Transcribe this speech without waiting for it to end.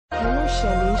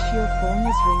Shailesh, your phone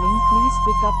is ringing, please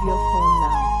pick up your phone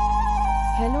now.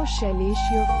 Hello Shailesh,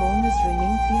 your phone is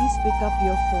ringing, please pick up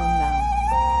your phone now.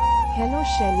 Hello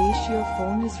Shailesh, your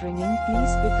phone is ringing,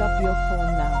 please pick up your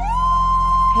phone now.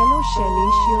 Hello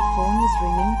Shailesh, your phone is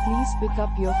ringing, please pick up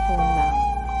your phone now.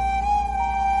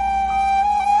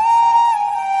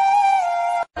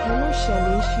 Hello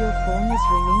Shailesh, your phone is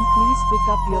ringing, please pick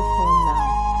up your phone now.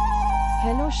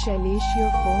 Hello Shailesh,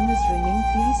 your phone is ringing,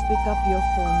 please pick up your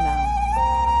phone now.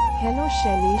 Hello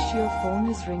Shailesh, your phone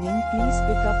is ringing, please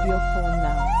pick up your phone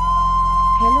now.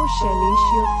 Hello Shailesh,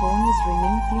 your phone is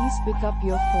ringing, please pick up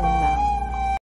your phone now.